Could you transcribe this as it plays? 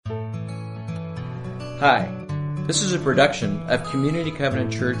Hi, this is a production of Community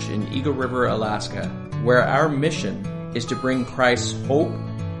Covenant Church in Eagle River, Alaska, where our mission is to bring Christ's hope,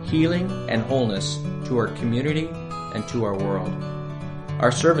 healing, and wholeness to our community and to our world.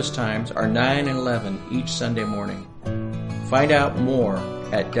 Our service times are 9 and 11 each Sunday morning. Find out more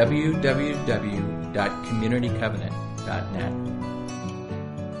at www.communitycovenant.net.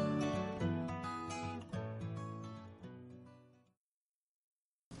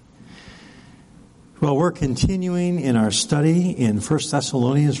 Well, we're continuing in our study in 1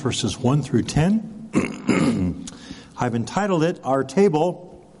 Thessalonians verses 1 through 10. I've entitled it, Our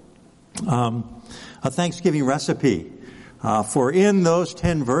Table, a Thanksgiving Recipe. For in those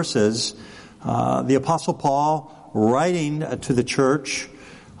 10 verses, the Apostle Paul, writing to the church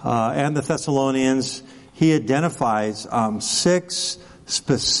and the Thessalonians, he identifies 6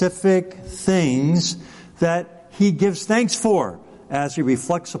 specific things that he gives thanks for as he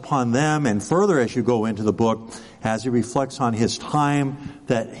reflects upon them, and further as you go into the book, as he reflects on his time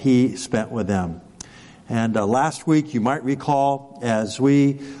that he spent with them. And last week, you might recall, as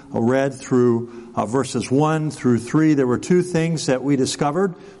we read through verses 1 through 3, there were 2 things that we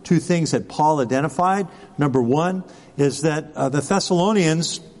discovered, 2 things that Paul identified. Number 1 is that the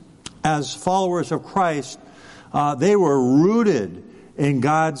Thessalonians, as followers of Christ, they were rooted in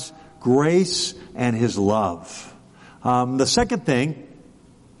God's grace and His love. The second thing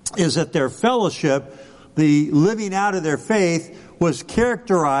is that their fellowship, the living out of their faith, was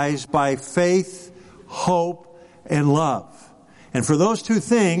characterized by faith, hope, and love. And for those 2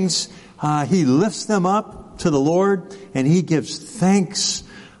 things, he lifts them up to the Lord, and he gives thanks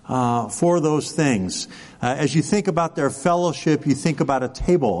for those things. As you think about their fellowship, you think about a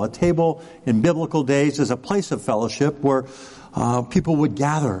table. A table in biblical days is a place of fellowship where people would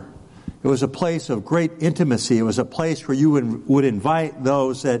gather. It was a place of great intimacy. It was a place where you would invite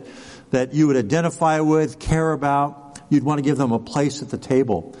those that you would identify with, care about. You'd want to give them a place at the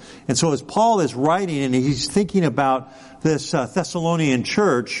table. And so as Paul is writing and he's thinking about this Thessalonian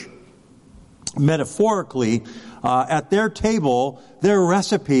church, metaphorically, at their table, their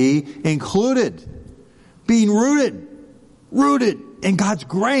recipe included being rooted in God's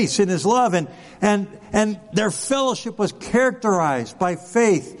grace and His love. And their fellowship was characterized by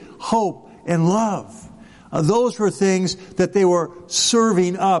faith, hope, and love. Those were things that they were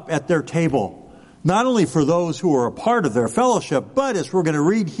serving up at their table. Not only for those who were a part of their fellowship, but as we're going to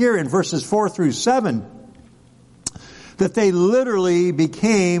read here in verses 4 through 7, that they literally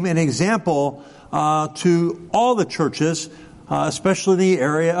became an example to all the churches, especially in the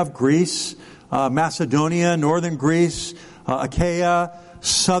area of Greece, Macedonia, northern Greece, Achaia,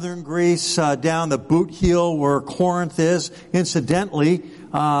 southern Greece, down the boot heel where Corinth is. Incidentally,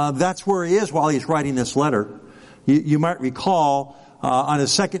 that's where he is while he's writing this letter. You might recall, on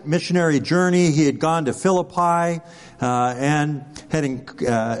his second missionary journey, he had gone to Philippi, and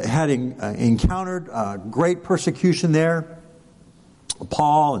had encountered great persecution there.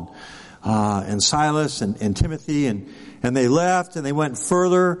 Paul and Silas and Timothy, and they left and they went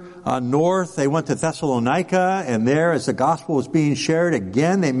further north. They went to Thessalonica, and there, as the gospel was being shared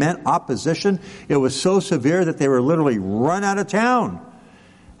again, they met opposition. It was so severe that they were literally run out of town.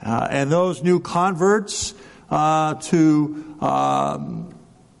 And those new converts to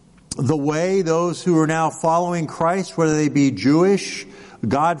the way, those who are now following Christ, whether they be Jewish,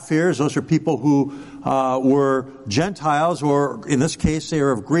 God-fearers, those are people who were Gentiles, or in this case they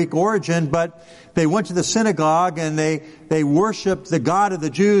are of Greek origin, but they went to the synagogue and they worshiped the God of the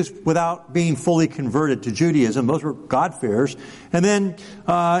Jews without being fully converted to Judaism. Those were God-fearers. And then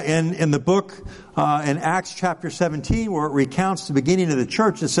in the book, in Acts chapter 17, where it recounts the beginning of the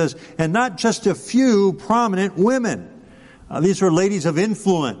church, it says, and not just a few prominent women. These were ladies of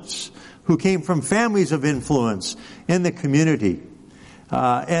influence who came from families of influence in the community.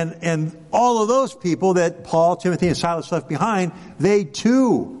 And all of those people that Paul, Timothy, and Silas left behind, they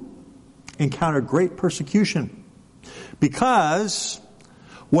too encountered great persecution. Because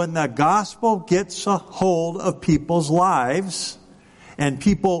when the gospel gets a hold of people's lives and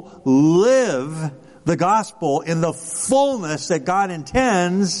people live the gospel in the fullness that God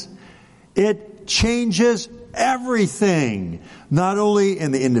intends, it changes everything. Not only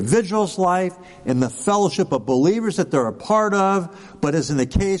in the individual's life, in the fellowship of believers that they're a part of, but as in the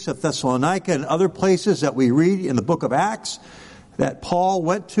case of Thessalonica and other places that we read in the book of Acts, that Paul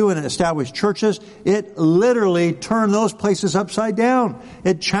went to and established churches, it literally turned those places upside down.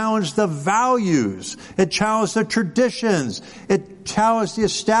 It challenged the values. It challenged the traditions. It challenged the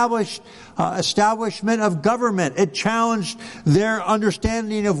establishment of government. It challenged their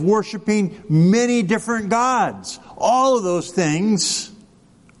understanding of worshiping many different gods. All of those things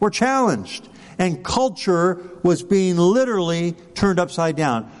were challenged. And culture was being literally turned upside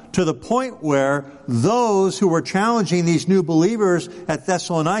down to the point where those who were challenging these new believers at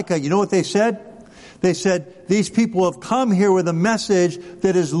Thessalonica, you know what they said? They said, these people have come here with a message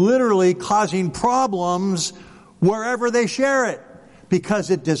that is literally causing problems wherever they share it because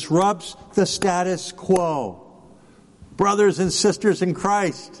it disrupts the status quo. Brothers and sisters in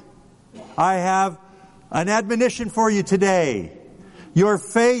Christ, I have an admonition for you today. Your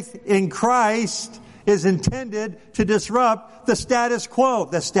faith in Christ is intended to disrupt the status quo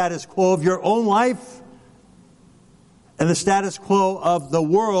of your own life, and the status quo of the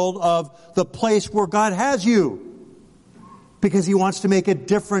world, of the place where God has you. Because He wants to make a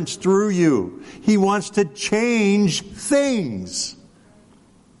difference through you. He wants to change things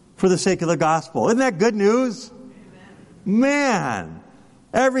for the sake of the gospel. Isn't that good news? Man,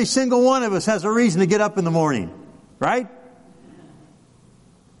 every single one of us has a reason to get up in the morning, right?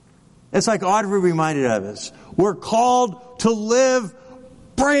 It's like Audrey reminded of us. We're called to live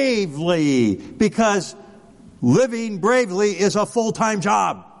bravely because living bravely is a full-time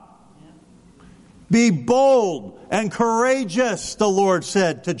job. Be bold and courageous, the Lord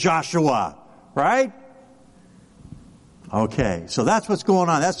said to Joshua. Right? Okay, so that's what's going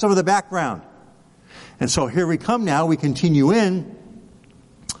on. That's some of the background. And so here we come now. We continue in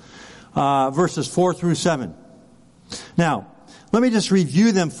verses 4 through 7. Now, let me just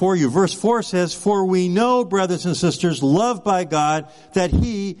review them for you. Verse 4 says, "For we know, brothers and sisters, loved by God, that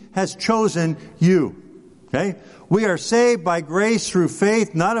He has chosen you." Okay? We are saved by grace through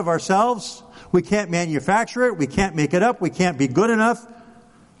faith, not of ourselves. We can't manufacture it. We can't make it up. We can't be good enough.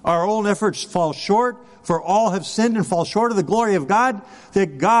 Our own efforts fall short. For all have sinned and fall short of the glory of God.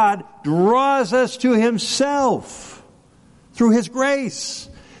 That God draws us to Himself through His grace.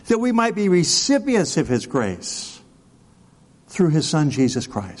 That we might be recipients of His grace through His Son, Jesus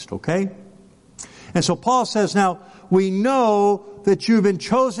Christ. Okay? And so Paul says, now, we know that you've been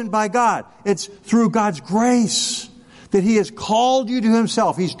chosen by God. It's through God's grace that He has called you to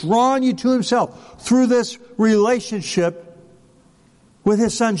Himself. He's drawn you to Himself through this relationship with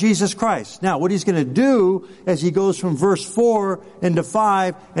His Son, Jesus Christ. Now, what He's going to do as He goes from verse 4 into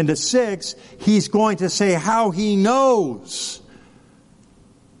 5 into 6, He's going to say how He knows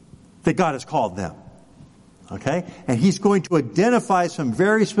that God has called them. Okay? And He's going to identify some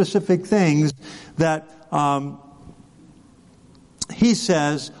very specific things that He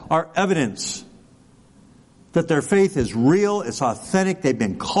says are evidence that their faith is real, it's authentic, they've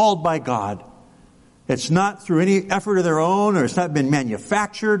been called by God. It's not through any effort of their own, or it's not been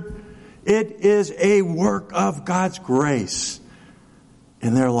manufactured. It is a work of God's grace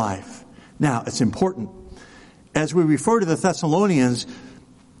in their life. Now, it's important. As we refer to the Thessalonians,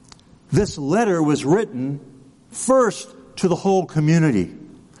 this letter was written first to the whole community,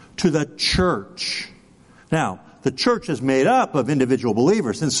 to the church. Now, the church is made up of individual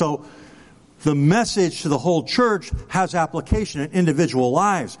believers, and so the message to the whole church has application in individual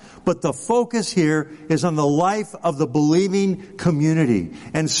lives. But the focus here is on the life of the believing community.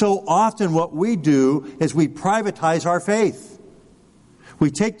 And so often what we do is we privatize our faith. We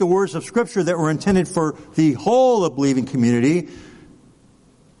take the words of Scripture that were intended for the whole of the believing community,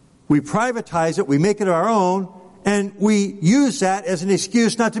 we privatize it, we make it our own, and we use that as an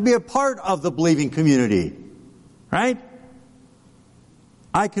excuse not to be a part of the believing community. Right?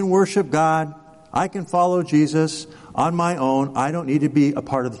 I can worship God. I can follow Jesus on my own. I don't need to be a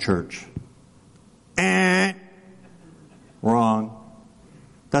part of the church. Wrong.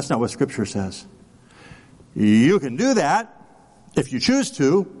 That's not what Scripture says. You can do that if you choose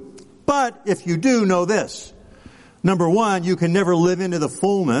to, but if you do, know this. Number one, you can never live into the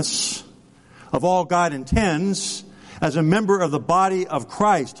fullness of all God intends as a member of the body of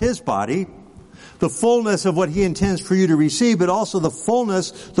Christ, His body, the fullness of what He intends for you to receive, but also the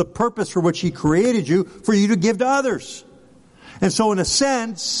fullness, the purpose for which He created you, for you to give to others. And so in a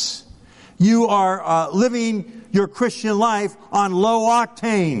sense, you are living your Christian life on low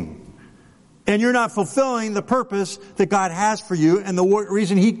octane. And you're not fulfilling the purpose that God has for you and the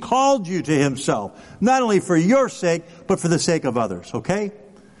reason He called you to Himself. Not only for your sake, but for the sake of others, okay?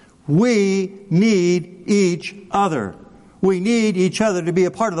 We need each other. We need each other to be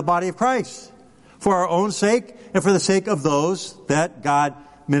a part of the body of Christ. For our own sake and for the sake of those that God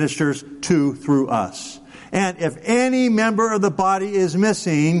ministers to through us. And if any member of the body is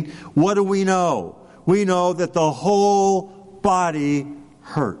missing, what do we know? We know that the whole body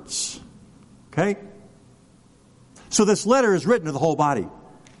hurts. Okay? So this letter is written to the whole body.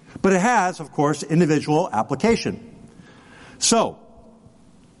 But it has, of course, individual application. So,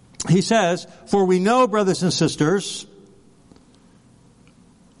 he says, "For we know, brothers and sisters,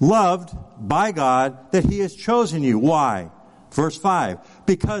 loved by God, that He has chosen you. Why? Verse 5,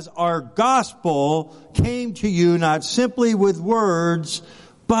 because our gospel came to you not simply with words,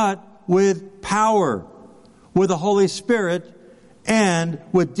 but with power, with the Holy Spirit, and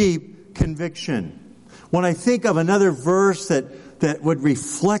with deep conviction. When I think of another verse that would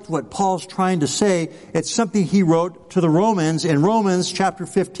reflect what Paul's trying to say, it's something he wrote to the Romans in Romans chapter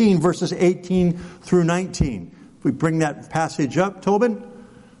 15, verses 18 through 19. If we bring that passage up, Tobin,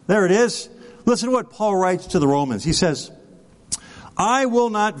 there it is. Listen to what Paul writes to the Romans. He says, I will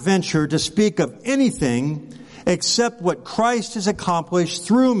not venture to speak of anything except what Christ has accomplished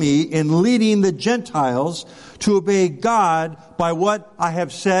through me in leading the Gentiles to obey God by what I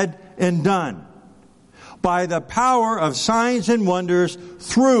have said and done, by the power of signs and wonders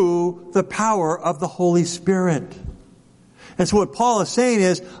through the power of the Holy Spirit. And so what Paul is saying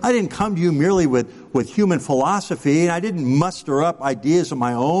is, I didn't come to you merely with human philosophy, and I didn't muster up ideas of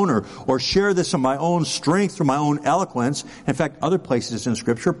my own or share this in my own strength or my own eloquence. In fact, other places in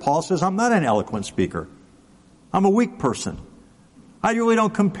Scripture, Paul says, I'm not an eloquent speaker. I'm a weak person. I really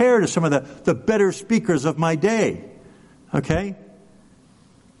don't compare to some of the better speakers of my day. Okay?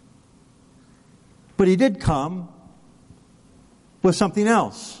 But he did come with something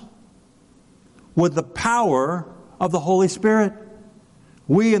else. With the power of the Holy Spirit.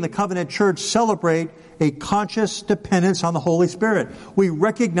 We in the Covenant Church celebrate a conscious dependence on the Holy Spirit. We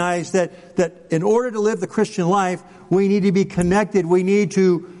recognize that in order to live the Christian life, we need to be connected. We need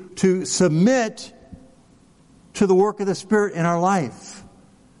to submit to the work of the Spirit in our life.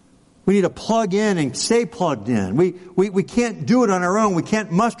 We need to plug in and stay plugged in. We can't do it on our own. We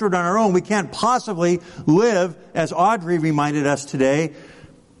can't muster it on our own. We can't possibly live, as Audrey reminded us today,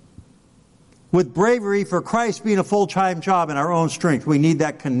 with bravery for Christ being a full-time job in our own strength. We need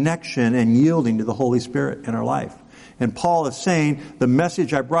that connection and yielding to the Holy Spirit in our life. And Paul is saying, the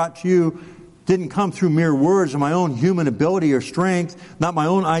message I brought to you didn't come through mere words of my own human ability or strength, not my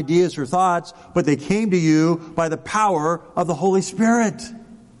own ideas or thoughts, but they came to you by the power of the Holy Spirit.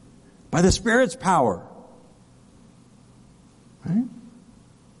 By the Spirit's power. Right?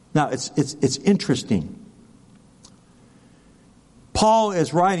 Now, it's interesting. Paul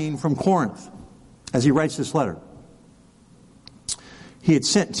is writing from Corinth as he writes this letter. He had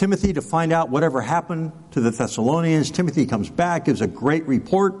sent Timothy to find out whatever happened to the Thessalonians. Timothy comes back, gives a great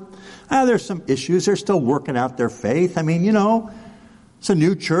report. There's some issues. They're still working out their faith. I mean, it's a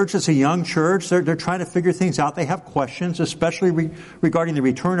new church. It's a young church. They're trying to figure things out. They have questions, especially regarding the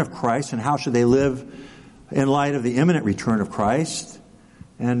return of Christ and how should they live in light of the imminent return of Christ.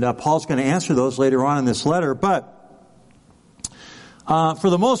 And Paul's going to answer those later on in this letter. But for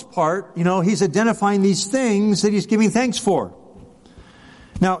the most part, he's identifying these things that he's giving thanks for.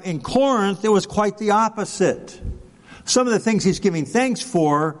 Now, in Corinth, it was quite the opposite. Some of the things he's giving thanks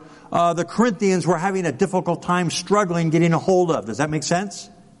for, the Corinthians were having a difficult time struggling getting a hold of. Does that make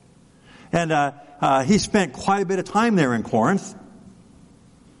sense? And he spent quite a bit of time there in Corinth.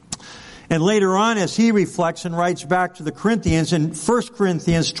 And later on, as he reflects and writes back to the Corinthians in 1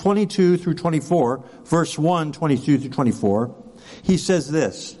 Corinthians 22 through 24, verse 1, 22 through 24, he says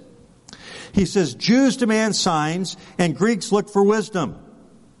this. He says, Jews demand signs and Greeks look for wisdom.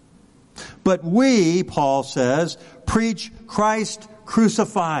 But we, Paul says, preach Christ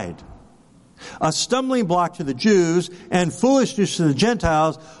crucified, a stumbling block to the Jews and foolishness to the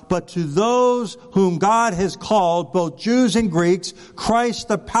Gentiles, but to those whom God has called, both Jews and Greeks, Christ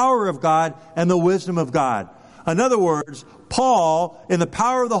the power of God and the wisdom of God. In other words, Paul, in the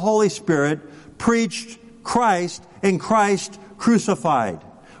power of the Holy Spirit, preached Christ and Christ crucified.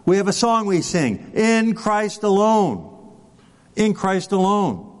 We have a song we sing, In Christ Alone. In Christ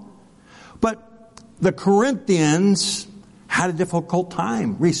alone. But the Corinthians had a difficult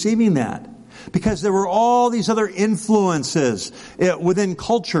time receiving that because there were all these other influences within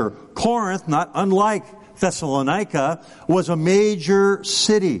culture. Corinth, not unlike Thessalonica, was a major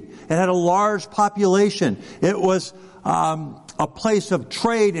city. It had a large population. It was a place of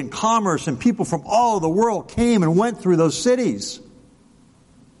trade and commerce, and people from all over the world came and went through those cities.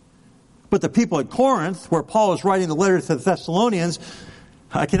 But the people at Corinth, where Paul is writing the letter to the Thessalonians,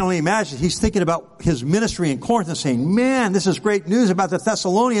 I can only imagine he's thinking about his ministry in Corinth and saying, man, this is great news about the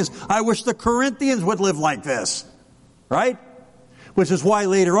Thessalonians. I wish the Corinthians would live like this. Right? Which is why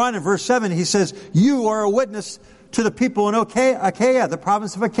later on in verse 7 he says, you are a witness to the people in Achaia, the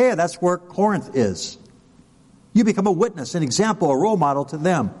province of Achaia. That's where Corinth is. You become a witness, an example, a role model to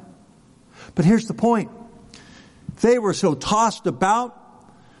them. But here's the point. They were so tossed about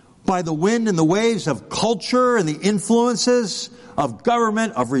by the wind and the waves of culture and the influences of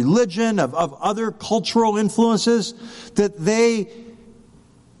government, of religion, of other cultural influences, that they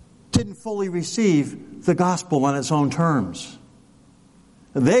didn't fully receive the gospel on its own terms.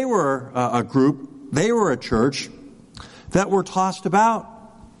 They were a group, they were a church that were tossed about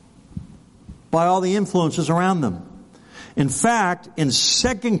by all the influences around them. In fact, in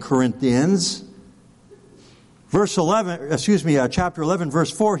 2 Corinthians, chapter 11,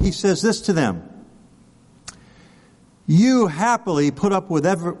 verse 4, he says this to them: "You happily put up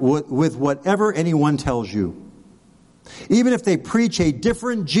with whatever anyone tells you. Even if they preach a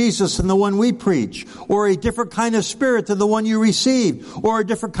different Jesus than the one we preach, or a different kind of spirit than the one you received, or a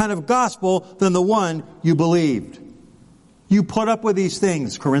different kind of gospel than the one you believed." You put up with these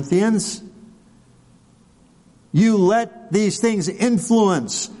things, Corinthians. You let these things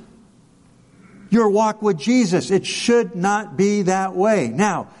influence your walk with Jesus. It should not be that way.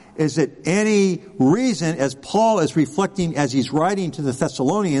 Now, is it any reason, as Paul is reflecting as he's writing to the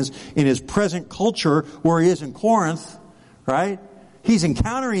Thessalonians in his present culture where he is in Corinth, right? He's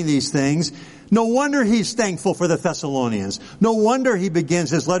encountering these things. No wonder he's thankful for the Thessalonians. No wonder he begins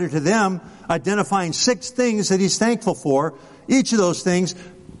his letter to them identifying 6 things that he's thankful for. Each of those things,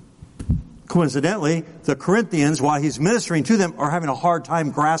 coincidentally, the Corinthians, while he's ministering to them, are having a hard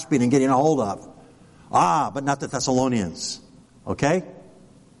time grasping and getting a hold of. But not the Thessalonians. Okay?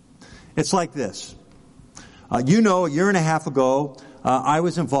 It's like this. A year and a half ago, I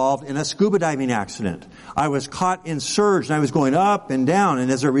was involved in a scuba diving accident. I was caught in surge and I was going up and down,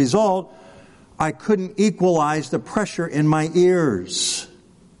 and as a result, I couldn't equalize the pressure in my ears.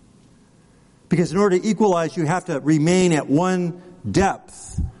 Because in order to equalize, you have to remain at one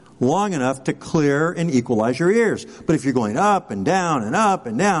depth long enough to clear and equalize your ears. But if you're going up and down and up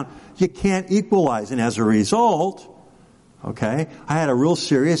and down, you can't equalize. And as a result, I had a real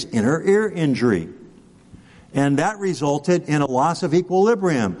serious inner ear injury. And that resulted in a loss of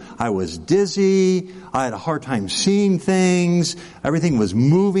equilibrium. I was dizzy. I had a hard time seeing things. Everything was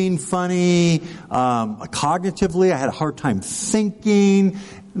moving funny. Cognitively, I had a hard time thinking.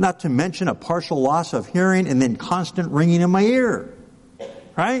 Not to mention a partial loss of hearing and then constant ringing in my ear.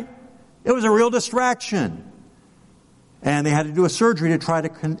 Right? It was a real distraction. And they had to do a surgery to try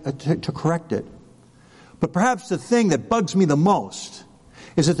to correct it. But perhaps the thing that bugs me the most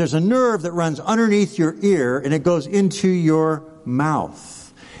is that there's a nerve that runs underneath your ear and it goes into your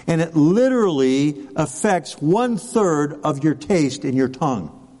mouth. And it literally affects 1/3 of your taste in your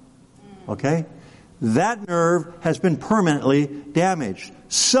tongue. Okay? That nerve has been permanently damaged.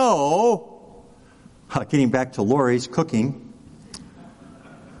 So, getting back to Lori's cooking,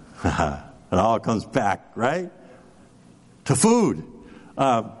 it all comes back, right? To food.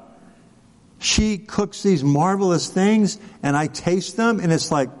 She cooks these marvelous things, and I taste them, and it's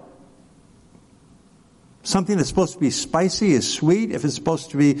like something that's supposed to be spicy is sweet. If it's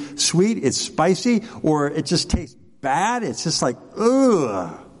supposed to be sweet, it's spicy, or it just tastes bad. It's just like,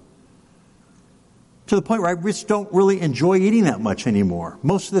 ugh. To the point where I just don't really enjoy eating that much anymore.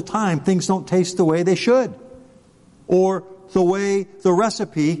 Most of the time, things don't taste the way they should, or the way the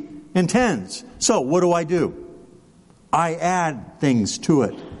recipe intends. So, what do? I add things to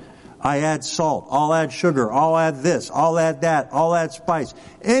it. I add salt, I'll add sugar, I'll add this, I'll add that, I'll add spice.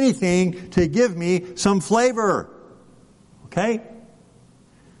 Anything to give me some flavor. Okay?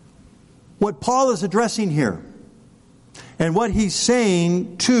 What Paul is addressing here, and what he's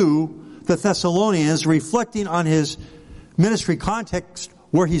saying to the Thessalonians, reflecting on his ministry context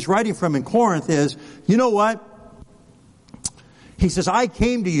where he's writing from in Corinth, is, you know what? He says, I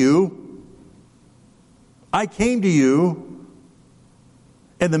came to you,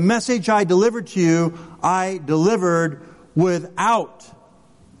 and the message I delivered to you, I delivered without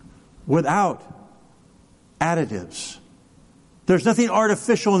additives. There's nothing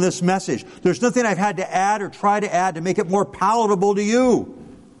artificial in this message. There's nothing I've had to add or try to add to make it more palatable to you.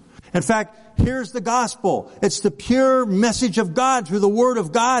 In fact, here's the gospel. It's the pure message of God through the Word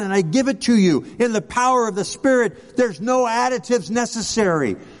of God, and I give it to you in the power of the Spirit. There's no additives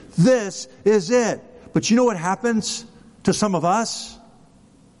necessary. This is it. But you know what happens to some of us?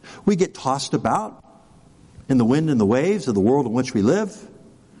 We get tossed about in the wind and the waves of the world in which we live.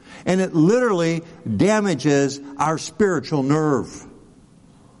 And it literally damages our spiritual nerve.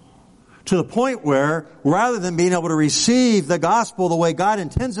 To the point where, rather than being able to receive the gospel the way God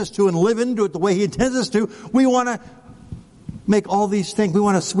intends us to and live into it the way He intends us to, we want to make all these things. We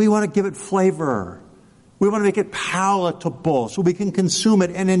want to give it flavor. We want to make it palatable so we can consume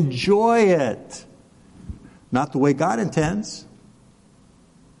it and enjoy it. Not the way God intends.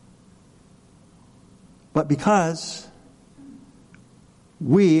 But because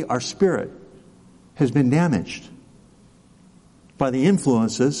our spirit has been damaged by the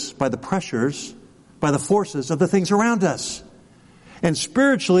influences, by the pressures, by the forces of the things around us. And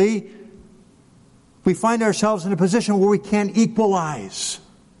spiritually, we find ourselves in a position where we can't equalize.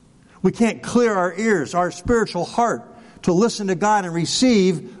 We can't clear our ears, our spiritual heart, to listen to God and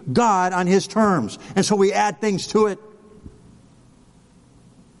receive God on His terms. And so we add things to it.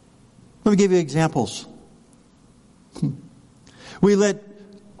 Let me give you examples. We let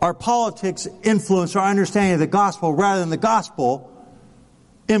our politics influence our understanding of the gospel rather than the gospel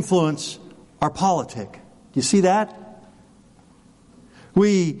influence our politic. Do you see that?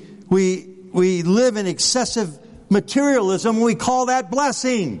 We live in excessive materialism and we call that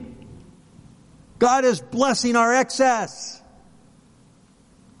blessing. God is blessing our excess,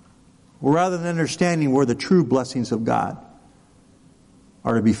 rather than understanding where the true blessings of God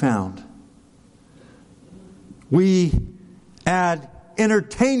are to be found. We add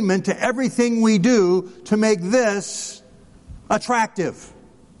entertainment to everything we do to make this attractive,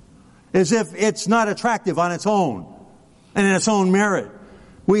 as if it's not attractive on its own and in its own merit.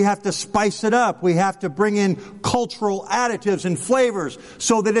 We have to spice it up. We have to bring in cultural additives and flavors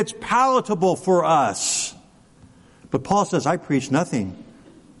so that it's palatable for us. But Paul says, I preach nothing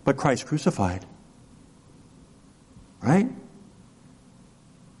but Christ crucified. Right?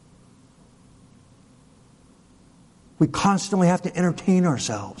 We constantly have to entertain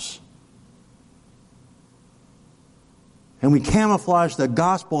ourselves. And we camouflage the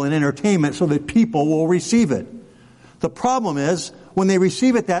gospel in entertainment so that people will receive it. The problem is, when they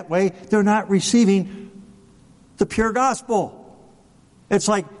receive it that way, they're not receiving the pure gospel. It's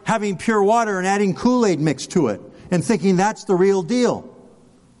like having pure water and adding Kool-Aid mixed to it and thinking that's the real deal.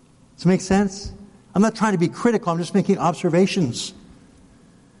 Does it make sense? I'm not trying to be critical. I'm just making observations.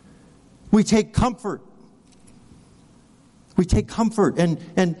 We take comfort. We take comfort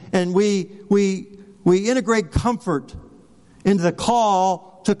and we integrate comfort into the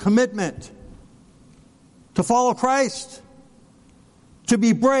call to commitment, to follow Christ, to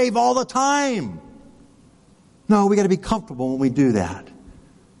be brave all the time. No, we got to be comfortable when we do that,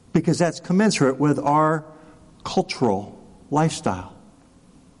 because that's commensurate with our cultural lifestyle.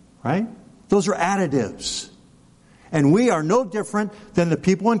 Right? Those are additives. And we are no different than the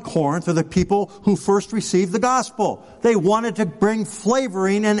people in Corinth or the people who first received the gospel. They wanted to bring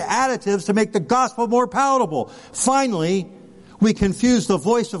flavoring and additives to make the gospel more palatable. Finally, we confuse the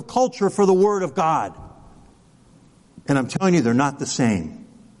voice of culture for the word of God. And I'm telling you, they're not the same.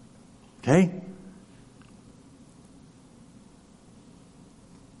 Okay?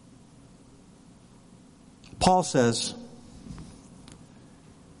 Paul says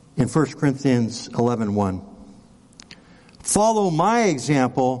in 1 Corinthians 11:1, follow my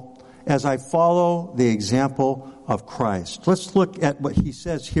example as I follow the example of Christ. Let's look at what he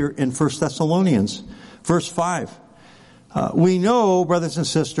says here in 1 Thessalonians, verse 5. We know, brothers and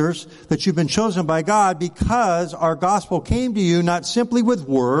sisters, that you've been chosen by God because our gospel came to you not simply with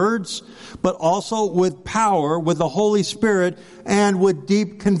words, but also with power, with the Holy Spirit, and with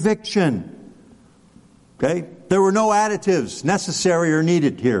deep conviction. Okay? There were no additives necessary or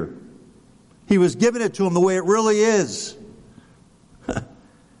needed here. He was giving it to them the way it really is.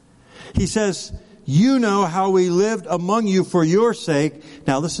 He says, you know how we lived among you for your sake.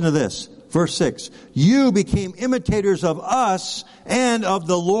 Now listen to this. Verse 6. You became imitators of us and of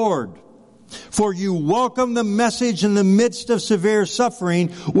the Lord. For you welcomed the message in the midst of severe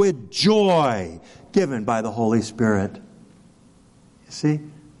suffering with joy given by the Holy Spirit. You see?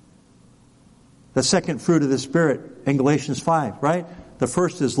 The second fruit of the Spirit in Galatians 5, right? The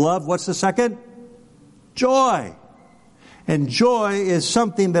first is love. What's the second? Joy. And joy is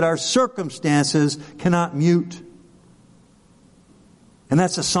something that our circumstances cannot mute. And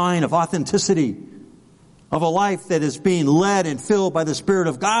that's a sign of authenticity, of a life that is being led and filled by the Spirit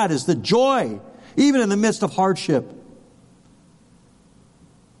of God, is the joy, even in the midst of hardship.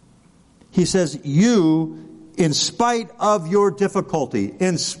 He says, you, in spite of your difficulty,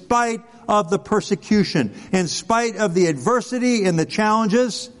 in spite of the persecution, in spite of the adversity and the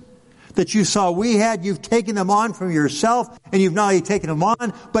challenges that you saw we had, you've taken them on from yourself, and you've not only taken them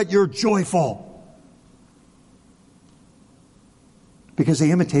on, but you're joyful. Because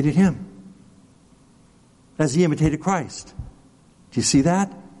they imitated Him as He imitated Christ. Do you see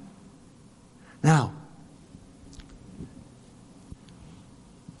that? Now,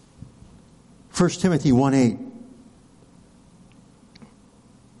 1 Timothy 1:8.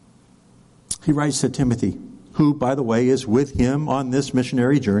 He writes to Timothy, who, by the way, is with him on this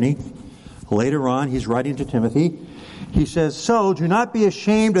missionary journey. Later on, he's writing to Timothy. He says, so do not be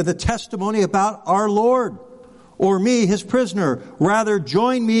ashamed of the testimony about our Lord, or me, His prisoner. Rather,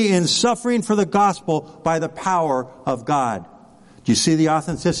 join me in suffering for the gospel by the power of God. Do you see the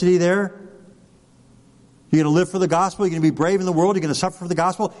authenticity there? You're going to live for the gospel. You're going to be brave in the world. You're going to suffer for the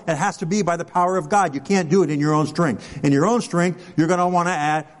gospel. It has to be by the power of God. You can't do it in your own strength. In your own strength, you're going to want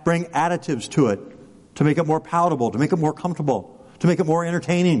to bring additives to it to make it more palatable, to make it more comfortable, to make it more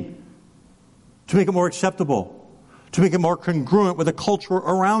entertaining, to make it more acceptable, to make it more congruent with the culture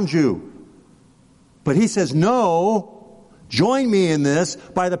around you. But he says, no, join me in this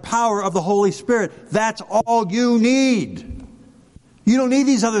by the power of the Holy Spirit. That's all you need. You don't need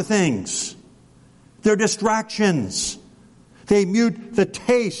these other things. They're distractions. They mute the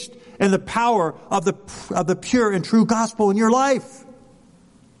taste and the power of the pure and true gospel in your life.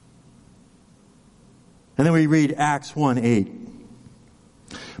 And then we read Acts 1:8.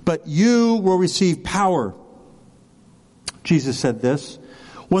 But you will receive power. Jesus said this.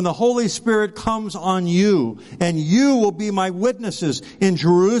 When the Holy Spirit comes on you, and you will be my witnesses in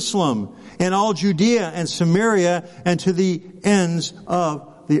Jerusalem, and all Judea and Samaria, and to the ends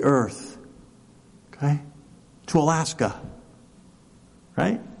of the earth. Okay? To Alaska.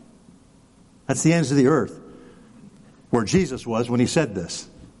 Right? That's the ends of the earth. Where Jesus was when he said this.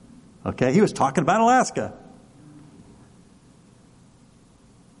 Okay? He was talking about Alaska.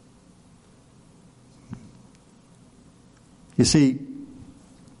 You see,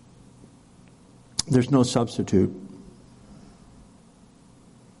 there's no substitute.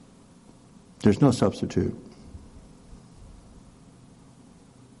 There's no substitute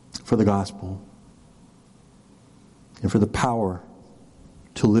for the gospel and for the power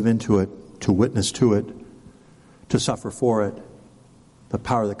to live into it, to witness to it, to suffer for it, the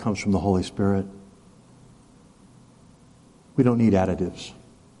power that comes from the Holy Spirit. We don't need additives.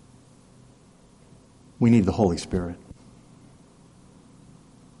 We need the Holy Spirit.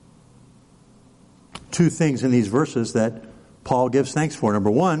 Two things in these verses that Paul gives thanks for. Number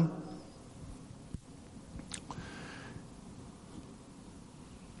one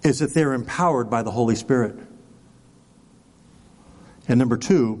is that they're empowered by the Holy Spirit. And number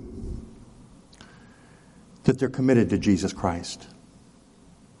two, that they're committed to Jesus Christ.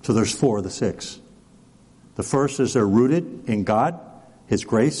 So there's four of the six. The first is they're rooted in God, His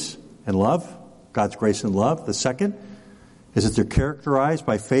grace and love, God's grace and love. The second is that they're characterized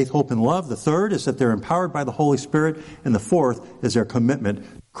by faith, hope, and love. The third is that they're empowered by the Holy Spirit. And the fourth is their commitment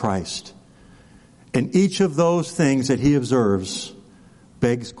to Christ. And each of those things that he observes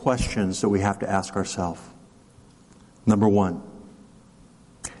begs questions that we have to ask ourselves. Number one,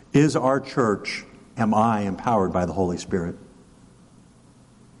 is our church, am I empowered by the Holy Spirit?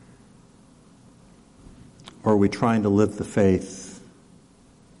 Or are we trying to live the faith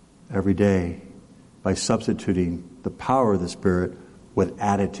every day by substituting the power of the Spirit with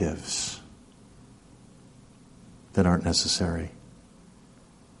additives that aren't necessary?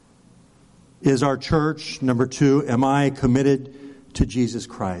 Is our church, number two, am I committed to Jesus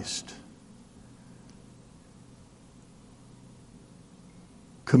Christ?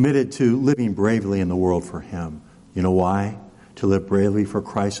 Committed to living bravely in the world for Him. You know why? To live bravely for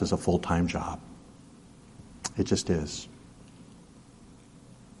Christ is a full-time job. It just is.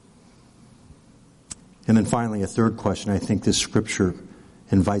 And then finally, a third question I think this scripture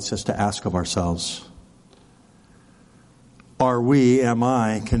invites us to ask of ourselves. Am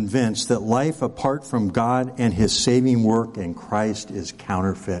I convinced that life apart from God and His saving work in Christ is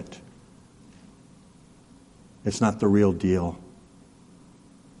counterfeit? It's not the real deal.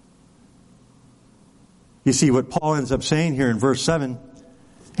 You see what Paul ends up saying here in verse 7.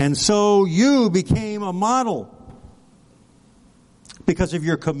 And so you became a model. Because of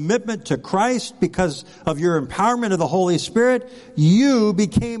your commitment to Christ, because of your empowerment of the Holy Spirit, you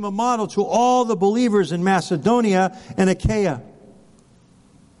became a model to all the believers in Macedonia and Achaia.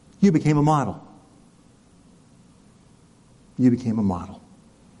 You became a model. You became a model.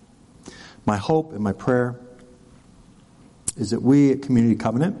 My hope and my prayer is that we at Community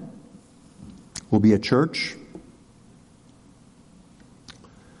Covenant will be a church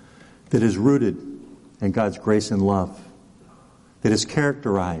that is rooted in God's grace and love, that is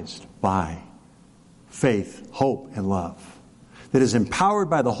characterized by faith, hope, and love, that is empowered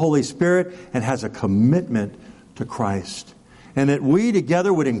by the Holy Spirit and has a commitment to Christ. And that we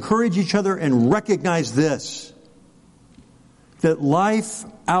together would encourage each other and recognize this, that life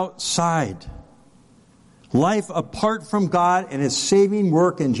outside, life apart from God and His saving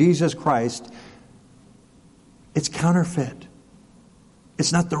work in Jesus Christ, it's counterfeit.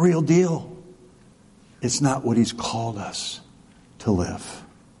 It's not the real deal. It's not what He's called us to live.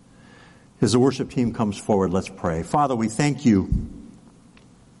 As the worship team comes forward, let's pray. Father, we thank You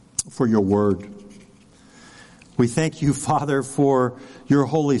for Your word. We thank You, Father, for Your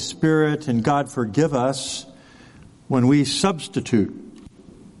Holy Spirit, and God, forgive us when we substitute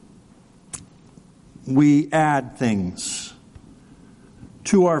we add things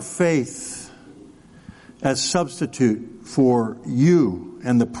to our faith as substitute for you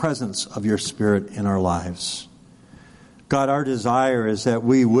and the presence of your Spirit in our lives. God, our desire is that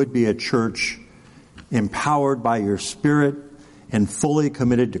we would be a church empowered by your Spirit and fully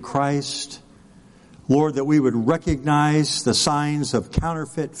committed to Christ. Lord, that we would recognize the signs of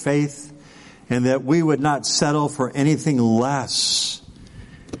counterfeit faith and that we would not settle for anything less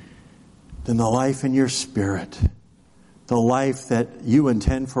than the life in your Spirit, the life that you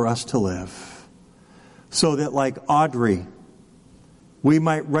intend for us to live. So that like Audrey, we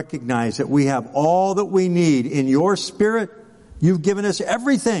might recognize that we have all that we need in your Spirit. You've given us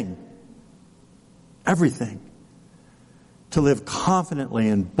everything to live confidently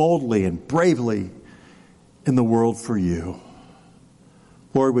and boldly and bravely in the world for you.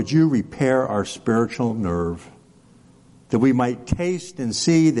 Lord, would you repair our spiritual nerve that we might taste and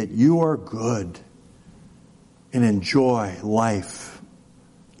see that you are good and enjoy life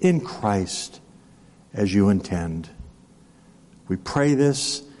in Christ as you intend. We pray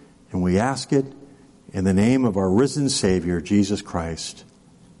this and we ask it in the name of our risen Savior, Jesus Christ.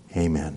 Amen.